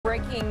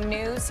Breaking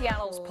news,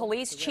 Seattle's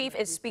police chief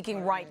is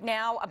speaking right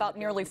now about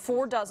nearly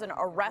 4 dozen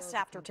arrests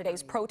after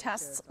today's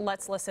protests.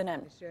 Let's listen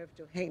in. Sheriff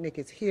Joe Hanknick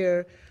is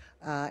here,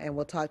 and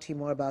we'll talk to you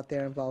more about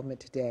their involvement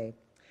today.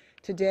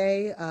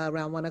 Today,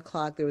 around 1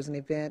 o'clock, there was an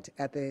event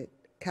at the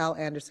Cal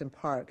Anderson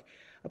Park.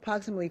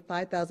 Approximately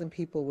 5,000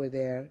 people were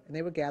there, and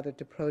they were gathered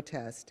to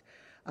protest.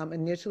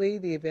 Initially,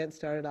 the event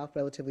started off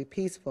relatively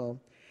peaceful,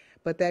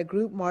 but that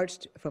group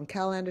marched from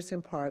Cal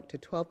Anderson Park to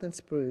 12th and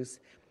Spruce,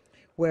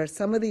 where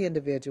some of the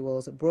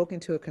individuals broke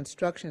into a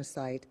construction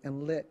site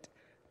and lit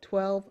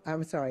 5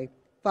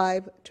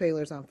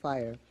 trailers on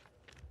fire.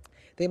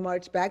 They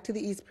marched back to the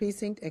East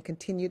Precinct and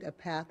continued a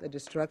path of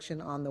destruction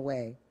on the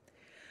way.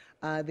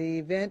 The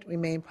event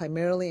remained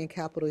primarily in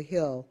Capitol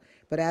Hill,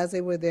 but as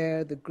they were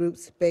there, the group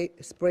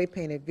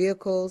spray-painted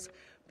vehicles,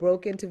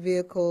 broke into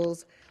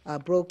vehicles,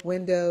 broke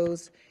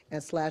windows,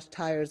 and slashed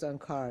tires on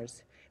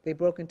cars. They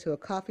broke into a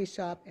coffee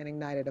shop and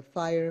ignited a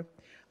fire.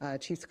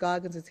 Chief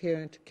Scoggins is here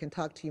and can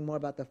talk to you more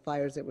about the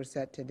fires that were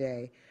set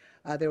today.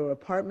 There were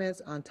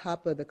apartments on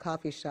top of the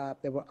coffee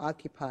shop that were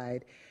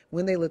occupied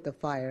when they lit the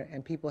fire,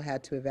 and people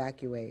had to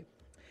evacuate.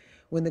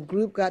 When the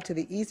group got to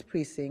the East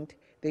Precinct,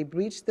 they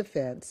breached the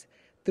fence,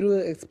 threw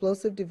an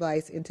explosive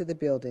device into the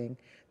building.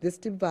 This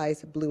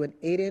device blew an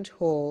 8-inch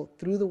hole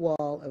through the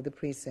wall of the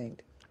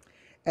precinct.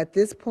 At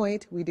this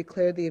point, we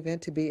declared the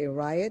event to be a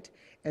riot,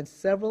 and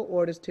several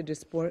orders to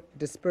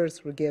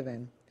disperse were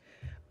given.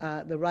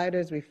 The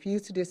rioters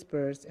refused to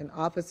disperse, and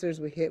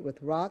officers were hit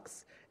with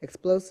rocks,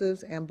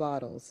 explosives, and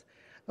bottles.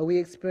 We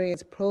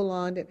experienced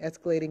prolonged and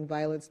escalating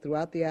violence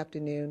throughout the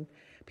afternoon.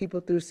 People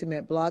threw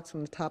cement blocks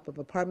from the top of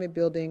apartment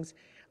buildings,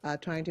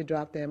 trying to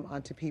drop them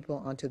onto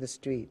people onto the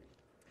street.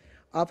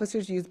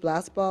 Officers used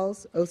blast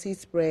balls, OC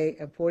spray,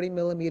 and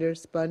 40-millimeter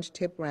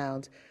sponge-tip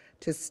rounds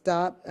to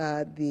stop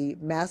the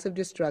massive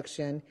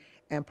destruction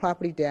and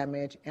property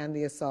damage and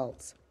the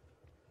assaults.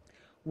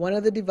 One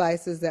of the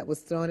devices that was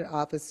thrown at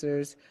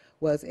officers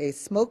was a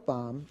smoke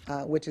bomb,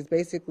 which is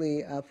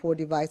basically 4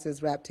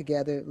 devices wrapped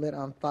together, lit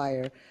on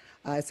fire.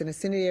 It's an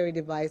incendiary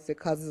device that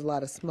causes a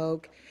lot of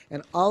smoke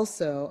and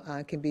also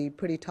can be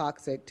pretty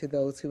toxic to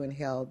those who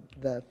inhale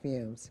the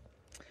fumes.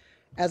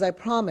 As I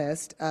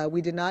promised,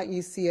 we did not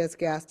use CS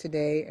gas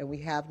today, and we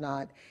have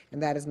not,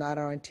 and that is not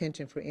our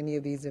intention for any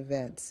of these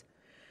events.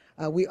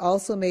 We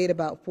also made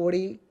about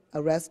 40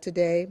 arrests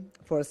today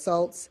for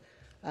assaults,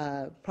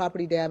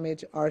 property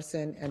damage,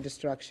 arson, and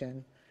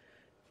destruction.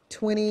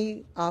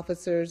 20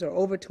 officers, or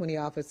over 20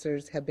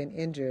 officers, have been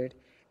injured,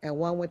 and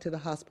 1 went to the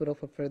hospital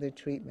for further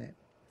treatment.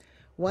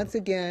 Once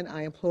again,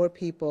 I implore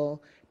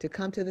people to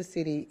come to the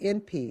city in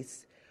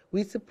peace.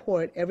 We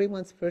support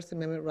everyone's First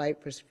Amendment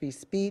right for free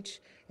speech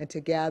and to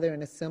gather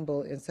and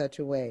assemble in such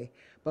a way.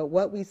 But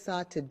what we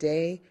saw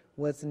today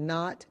was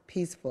not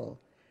peaceful.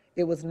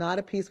 It was not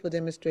a peaceful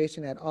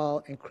demonstration at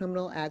all, and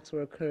criminal acts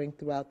were occurring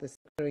throughout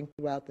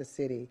the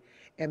city.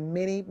 And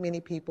many, many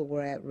people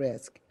were at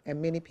risk,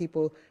 and many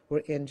people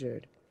were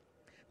injured.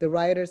 The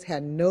rioters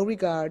had no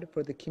regard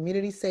for the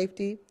community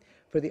safety,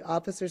 for the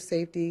officers'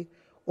 safety,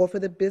 or for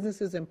the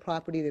businesses and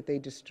property that they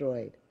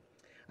destroyed.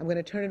 I'm going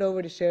to turn it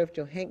over to Sheriff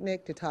Joe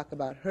Hanknick to talk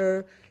about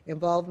her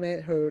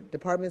involvement, her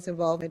department's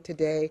involvement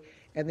today,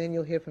 and then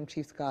you'll hear from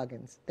Chief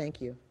Scoggins. Thank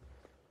you.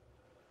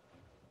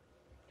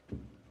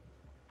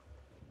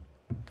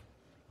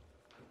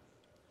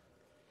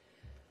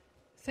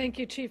 Thank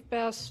you, Chief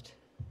Best.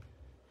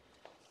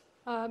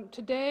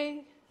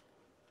 Today,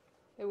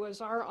 it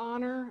was our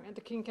honor at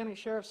the King County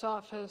Sheriff's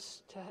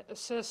Office to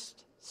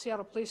assist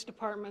Seattle Police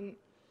Department,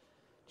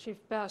 Chief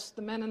Best,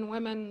 the men and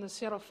women, the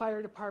Seattle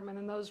Fire Department,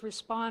 and those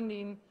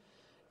responding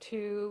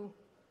to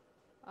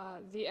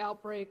the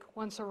outbreak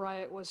once a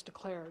riot was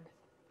declared.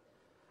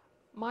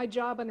 My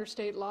job under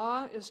state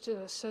law is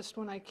to assist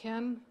when I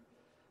can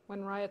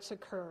when riots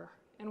occur,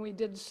 and we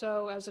did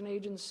so as an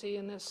agency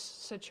in this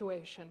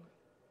situation.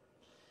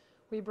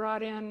 We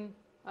brought in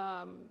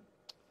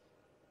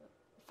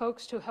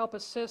folks to help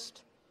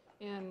assist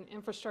in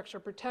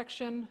infrastructure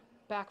protection,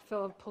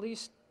 backfill of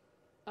police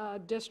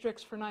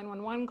districts for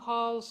 911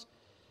 calls,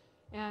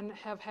 and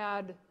have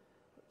had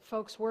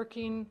folks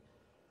working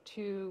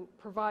to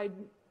provide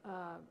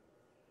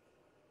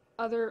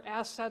other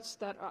assets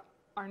that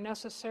are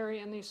necessary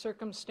in these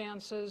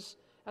circumstances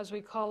as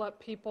we call up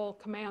people,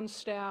 command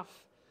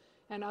staff,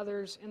 and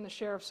others in the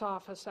Sheriff's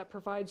Office that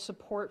provide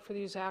support for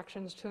these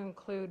actions, to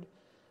include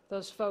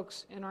those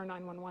folks in our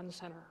 911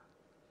 center.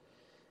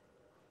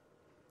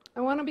 I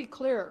want to be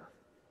clear.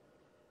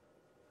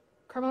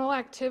 Criminal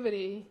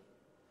activity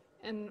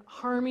and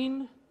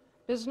harming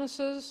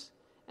businesses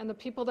and the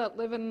people that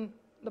live in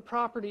the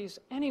properties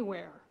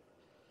anywhere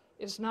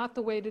is not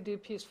the way to do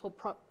peaceful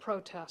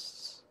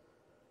protests.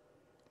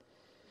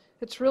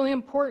 It's really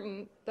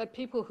important that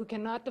people who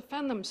cannot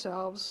defend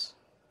themselves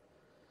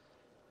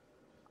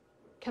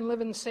can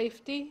live in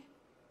safety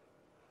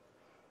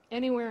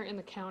anywhere in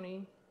the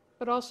county,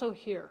 but also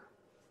here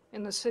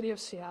in the city of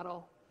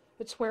Seattle.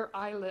 It's where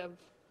I live.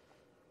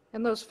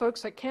 And those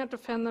folks that can't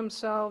defend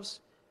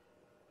themselves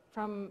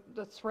from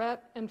the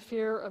threat and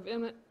fear of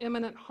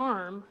imminent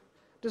harm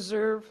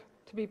deserve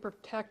to be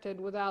protected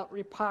without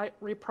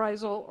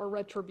reprisal or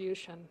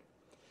retribution.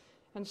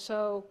 And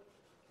so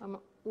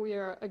we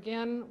are,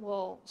 again,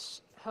 will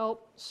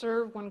help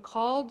serve when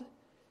called,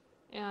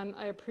 and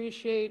I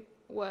appreciate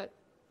what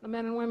the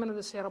men and women of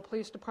the Seattle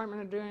Police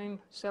Department are doing,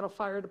 Seattle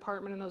Fire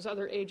Department, and those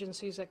other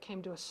agencies that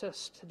came to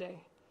assist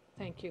today.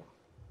 Thank you.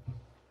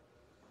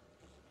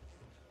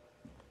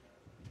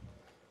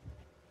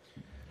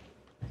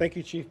 Thank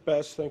you, Chief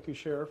Best. Thank you,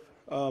 Sheriff.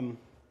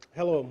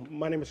 Hello,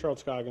 my name is Harold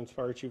Scoggins,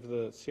 Fire Chief of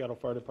the Seattle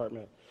Fire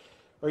Department.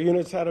 Our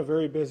units had a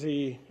very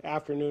busy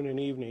afternoon and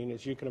evening,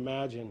 as you can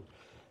imagine,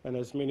 and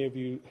as many of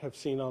you have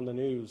seen on the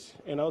news.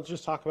 And I'll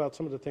just talk about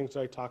some of the things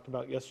that I talked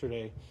about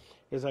yesterday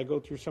as I go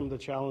through some of the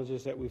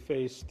challenges that we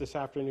faced this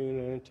afternoon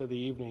and into the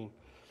evening.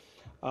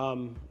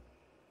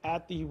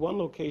 At the one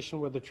location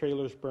where the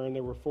trailers burned,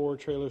 there were 4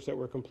 trailers that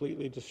were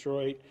completely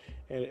destroyed,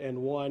 and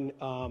one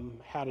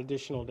had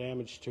additional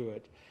damage to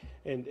it.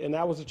 And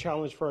that was a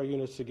challenge for our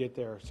units to get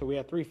there. So we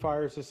had 3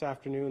 fires this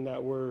afternoon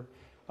that were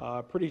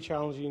pretty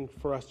challenging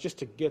for us just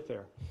to get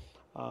there.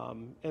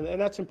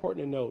 And that's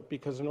important to note,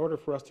 because in order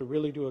for us to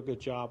really do a good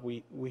job,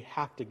 we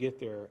have to get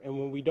there. And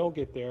when we don't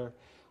get there,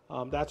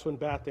 that's when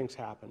bad things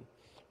happen.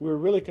 We were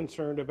really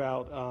concerned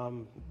about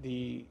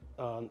the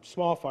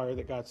small fire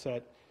that got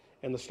set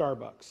in the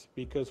Starbucks,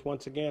 because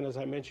once again, as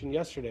I mentioned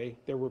yesterday,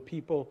 there were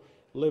people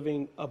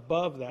living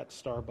above that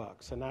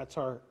Starbucks, and that's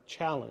our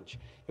challenge.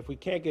 If we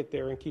can't get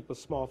there and keep a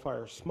small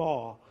fire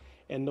small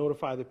and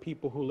notify the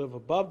people who live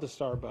above the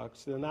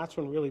Starbucks, then that's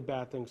when really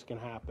bad things can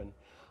happen.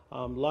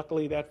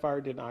 Luckily, that fire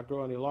did not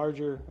grow any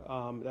larger.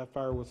 That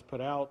fire was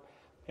put out,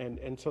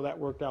 and so that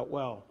worked out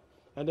well.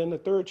 And then the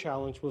third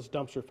challenge was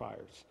dumpster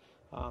fires.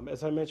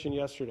 As I mentioned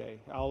yesterday,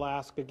 I'll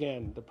ask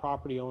again the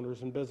property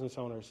owners and business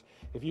owners,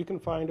 if you can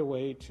find a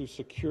way to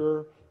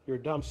secure your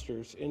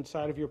dumpsters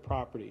inside of your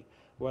property,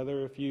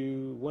 whether if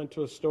you went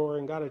to a store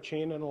and got a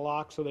chain and a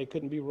lock so they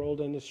couldn't be rolled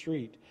in the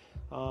street.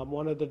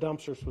 One of the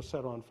dumpsters was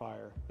set on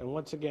fire. And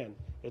once again,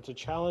 it's a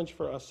challenge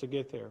for us to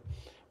get there.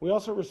 We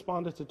also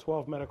responded to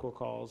 12 medical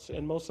calls,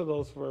 and most of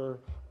those were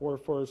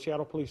for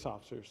Seattle police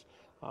officers.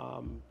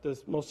 The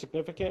most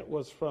significant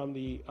was from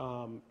the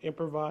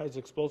improvised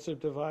explosive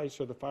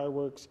device, or the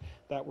fireworks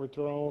that were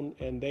thrown,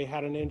 and they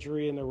had an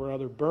injury, and there were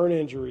other burn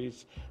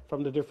injuries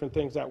from the different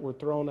things that were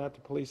thrown at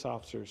the police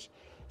officers.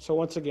 So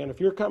once again,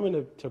 if you're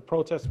coming to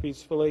protest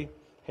peacefully,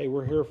 hey,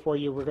 we're here for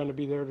you. We're going to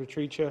be there to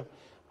treat you.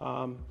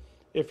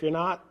 If you're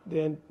not,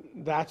 then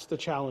that's the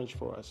challenge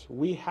for us.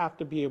 We have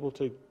to be able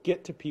to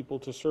get to people,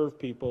 to serve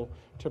people,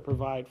 to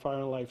provide fire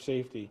and life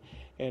safety.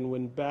 And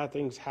when bad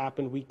things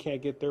happen, we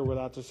can't get there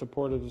without the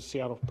support of the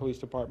Seattle Police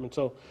Department.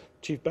 So,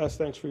 Chief Best,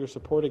 thanks for your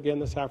support again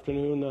this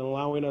afternoon and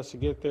allowing us to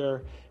get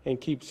there and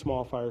keep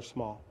small fires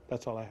small.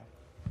 That's all I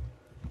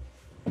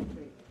have.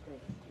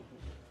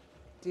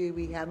 Do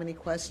we have any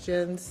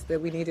questions that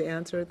we need to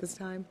answer at this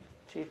time?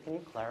 Chief, can you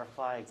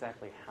clarify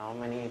exactly how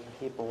many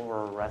people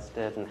were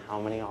arrested and how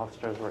many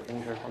officers were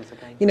injured once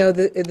again? You know,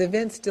 the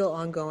event's still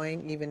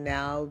ongoing even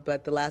now,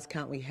 but the last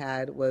count we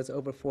had was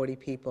over 40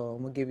 people,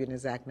 and we'll give you an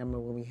exact number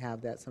when we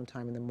have that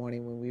sometime in the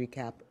morning when we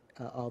recap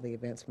all the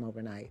events from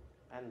overnight.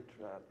 And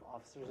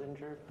officers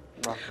injured?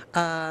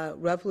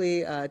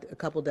 Roughly a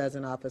couple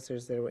dozen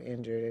officers that were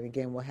injured, and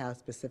again, we'll have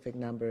specific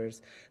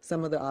numbers.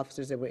 Some of the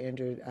officers that were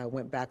injured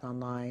went back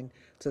online,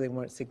 so they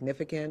weren't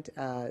significant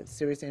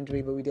serious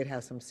injury, but we did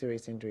have some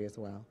serious injury as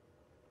well.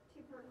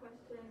 Two-part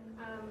question.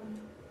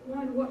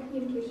 One, what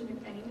communication,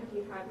 if any, have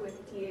you had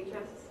with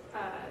DHS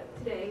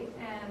today,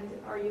 and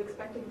are you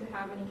expecting to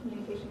have any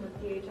communication with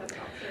DHS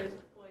officers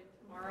deployed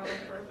tomorrow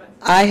for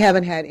events? I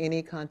haven't had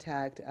any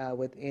contact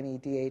with any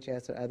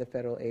DHS or other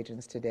federal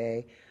agents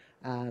today.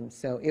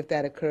 So if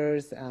that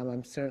occurs,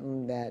 I'm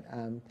certain that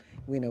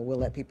we'll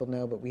let people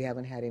know, but we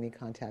haven't had any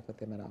contact with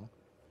them at all.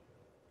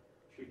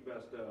 Chief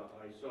Best,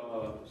 I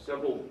saw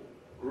several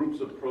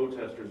groups of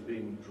protesters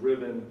being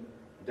driven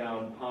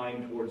down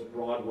Pine towards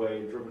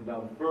Broadway, driven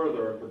down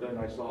further, but then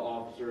I saw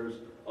officers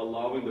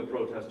allowing the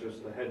protesters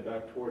to head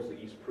back towards the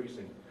East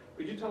Precinct.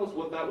 Could you tell us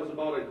what that was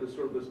about,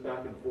 this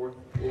back and forth?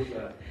 What was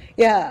that?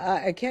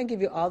 Yeah, I can't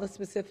give you all the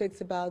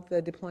specifics about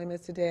the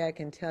deployments today. I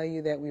can tell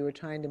you that we were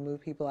trying to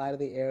move people out of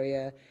the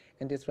area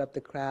and disrupt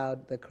the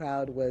crowd. The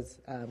crowd was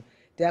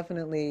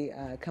definitely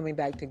coming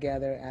back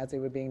together as they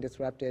were being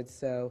disrupted.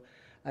 So,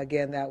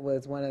 again, that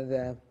was one of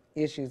the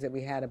issues that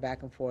we had a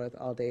back and forth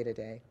all day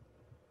today.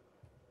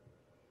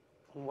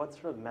 What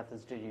sort of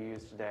methods did you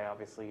use today?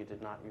 Obviously, you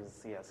did not use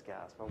CS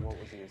gas, but what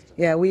was used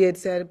today? Yeah, we had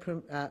said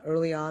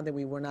early on that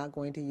we were not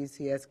going to use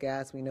CS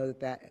gas. We know that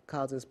that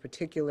causes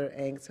particular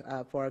angst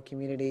for our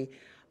community.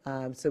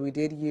 So we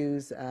did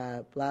use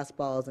blast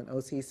balls and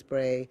OC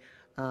spray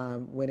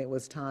when it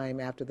was time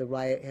after the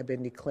riot had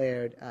been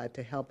declared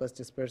to help us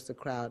disperse the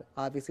crowd.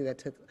 Obviously, that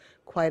took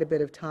quite a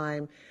bit of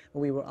time.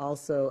 We were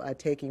also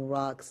taking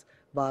rocks,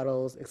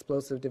 bottles,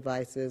 explosive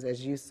devices.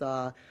 As you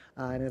saw,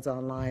 and it's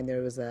online,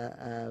 there was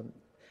a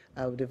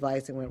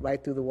device that went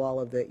right through the wall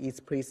of the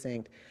East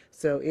Precinct.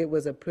 So it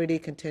was a pretty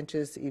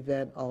contentious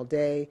event all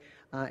day.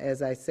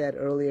 As I said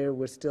earlier,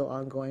 we're still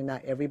ongoing.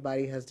 Not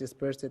everybody has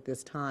dispersed at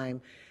this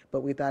time,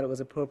 but we thought it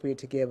was appropriate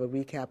to give a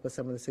recap of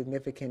some of the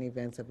significant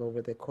events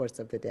over the course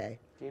of the day.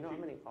 Do you know how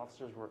many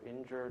officers were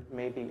injured,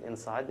 maybe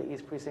inside the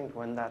East Precinct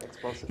when that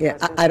explosive Yeah,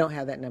 tested? I don't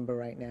have that number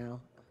right now.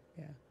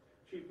 Yeah.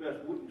 Chief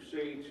Best, what do you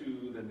say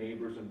to the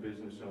neighbors and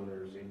business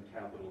owners in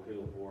Capitol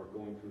Hill who are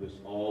going through this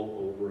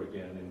all over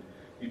again? And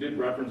you did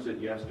reference it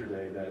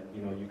yesterday that,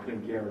 you know, you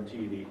couldn't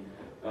guarantee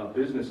the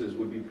businesses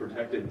would be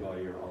protected by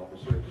your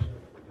officers.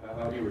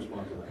 How do you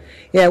respond to that?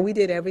 Yeah, we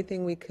did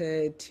everything we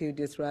could to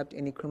disrupt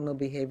any criminal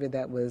behavior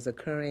that was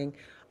occurring.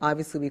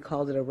 Obviously, we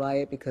called it a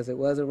riot because it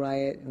was a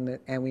riot,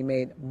 and we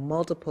made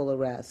multiple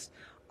arrests,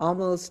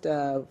 almost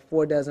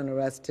 4 dozen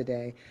arrests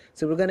today.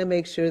 So we're going to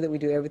make sure that we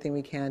do everything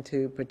we can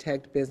to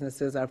protect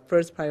businesses. Our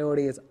first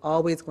priority is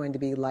always going to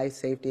be life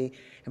safety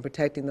and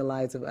protecting the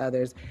lives of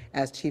others.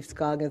 As Chief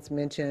Scoggins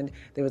mentioned,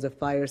 there was a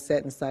fire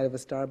set inside of a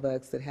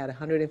Starbucks that had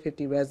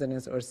 150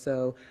 residents or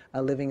so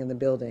living in the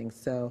building.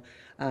 So,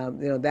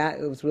 you know, that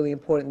it was really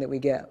important that we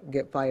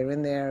get fire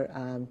in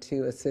there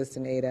to assist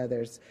and aid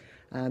others.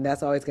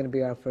 That's always going to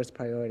be our first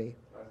priority.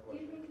 Do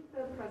you think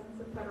the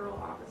presence of federal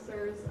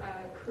officers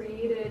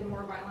created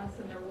more violence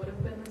than there would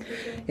have been this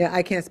weekend? Yeah,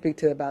 I can't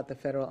speak about the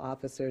federal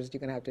officers. You're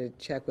going to have to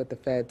check with the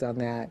feds on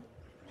that.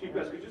 Chief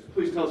Best, could you just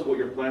please tell us what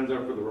your plans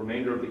are for the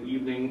remainder of the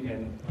evening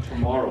and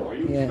tomorrow? Are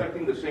you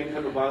expecting the same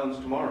type of violence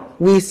tomorrow?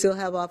 We still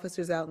have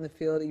officers out in the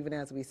field even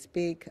as we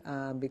speak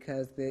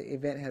because the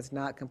event has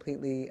not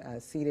completely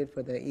seated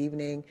for the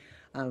evening.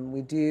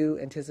 We do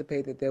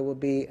anticipate that there will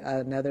be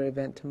another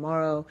event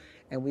tomorrow,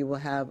 and we will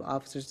have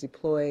officers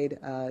deployed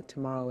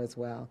tomorrow as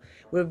well.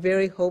 We're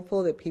very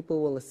hopeful that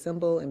people will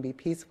assemble and be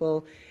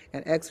peaceful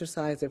and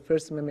exercise their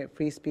First Amendment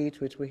free speech,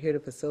 which we're here to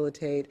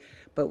facilitate,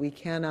 but we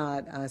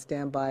cannot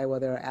stand by while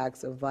there are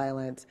acts of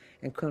violence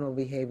and criminal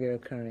behavior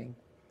occurring.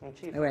 And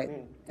Chief, All right, I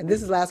mean, and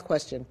this is the last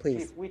question,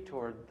 please. Chief, we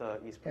toured the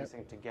East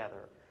Precinct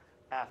together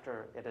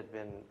after it had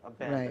been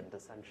abandoned,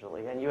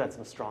 essentially, and you had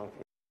some strong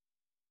feelings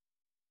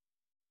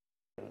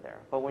in there.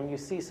 But when you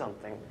see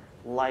something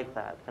like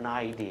that, an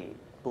IED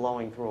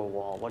blowing through a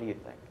wall, what do you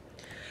think?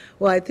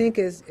 Well, I think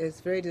it's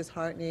very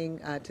disheartening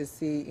to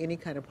see any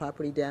kind of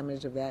property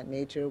damage of that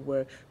nature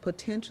where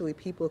potentially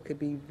people could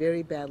be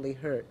very badly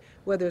hurt,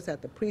 whether it's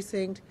at the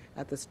precinct,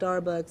 at the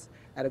Starbucks,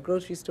 at a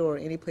grocery store, or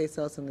any place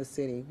else in the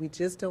city. We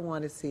just don't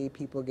want to see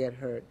people get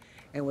hurt,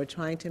 and we're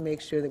trying to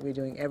make sure that we're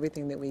doing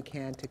everything that we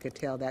can to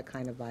curtail that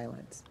kind of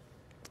violence.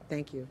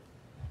 Thank you.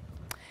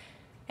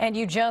 And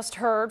you just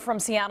heard from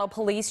Seattle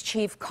Police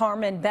Chief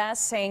Carmen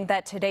Best saying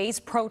that today's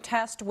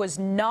protest was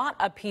not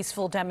a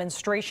peaceful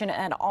demonstration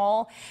at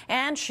all.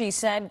 And she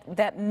said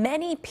that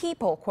many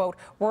people, quote,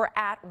 were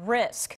at risk.